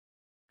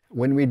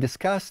When we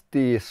discussed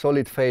the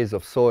solid phase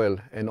of soil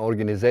and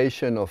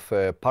organization of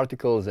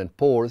particles and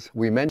pores,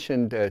 we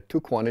mentioned two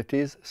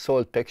quantities,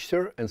 soil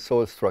texture and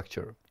soil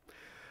structure.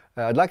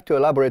 I'd like to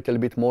elaborate a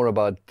little bit more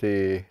about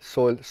the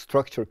soil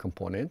structure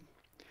component.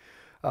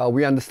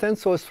 We understand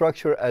soil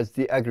structure as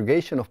the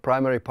aggregation of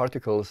primary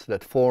particles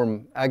that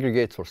form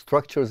aggregates or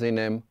structures in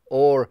them,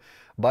 or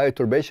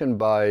bioturbation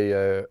by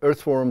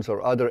earthworms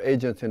or other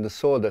agents in the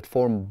soil that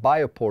form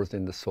biopores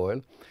in the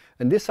soil.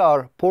 And these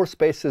are pore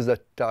spaces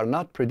that are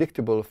not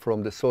predictable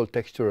from the soil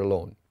texture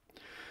alone.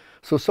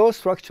 So soil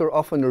structure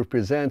often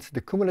represents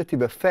the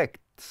cumulative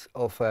effects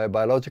of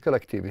biological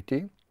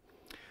activity.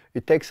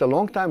 It takes a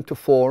long time to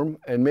form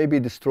and may be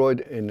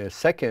destroyed in a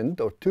second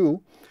or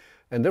two,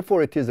 and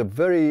therefore it is a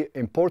very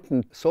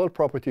important soil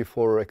property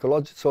for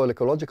soil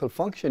ecological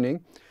functioning,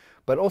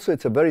 but also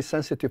it's a very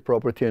sensitive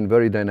property and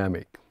very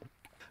dynamic.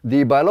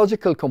 The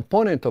biological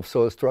component of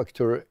soil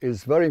structure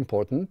is very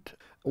important.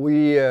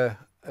 We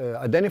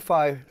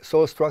identify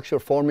soil structure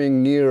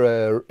forming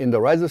near, in the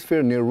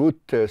rhizosphere, near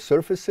root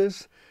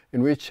surfaces,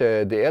 in which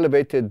the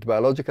elevated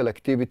biological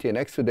activity and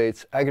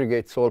exudates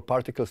aggregate soil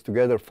particles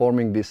together,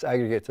 forming these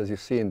aggregates as you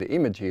see in the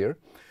image here.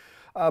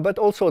 But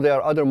also there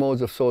are other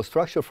modes of soil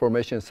structure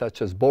formation,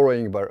 such as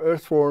burrowing by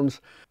earthworms,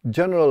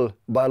 general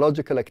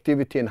biological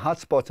activity and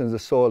hotspots in the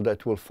soil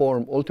that will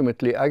form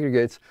ultimately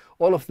aggregates.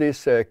 All of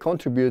these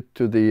contribute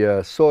to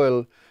the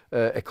soil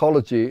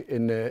ecology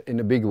in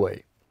a big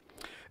way.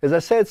 As I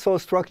said, soil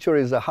structure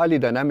is a highly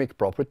dynamic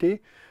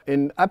property.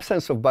 In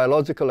absence of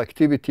biological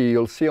activity,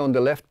 you'll see on the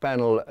left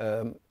panel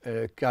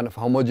a kind of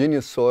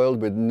homogeneous soil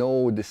with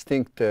no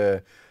distinct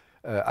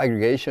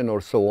aggregation or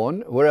so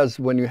on. Whereas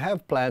when you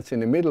have plants in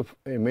the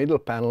middle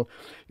panel,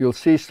 you'll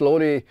see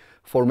slowly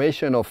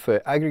formation of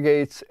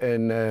aggregates,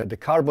 and the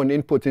carbon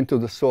input into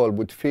the soil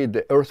would feed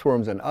the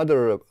earthworms and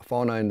other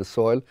fauna in the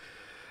soil.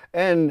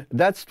 And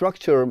that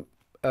structure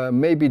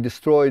may be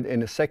destroyed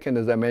in a second,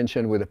 as I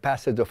mentioned, with the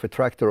passage of a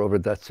tractor over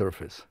that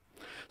surface.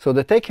 So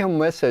the take-home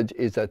message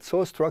is that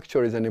soil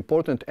structure is an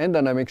important and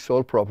dynamic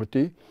soil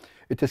property.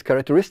 It is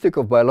characteristic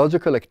of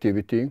biological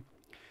activity.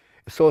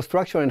 Soil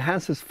structure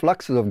enhances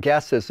fluxes of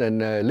gases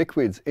and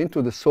liquids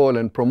into the soil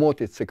and promote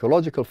its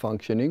ecological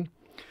functioning.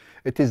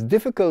 It is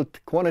difficult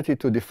quantity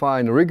to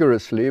define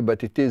rigorously,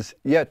 but it is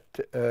yet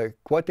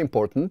quite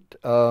important.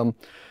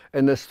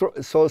 And the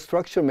soil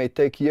structure may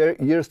take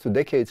years to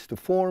decades to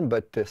form,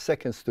 but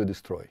seconds to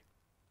destroy.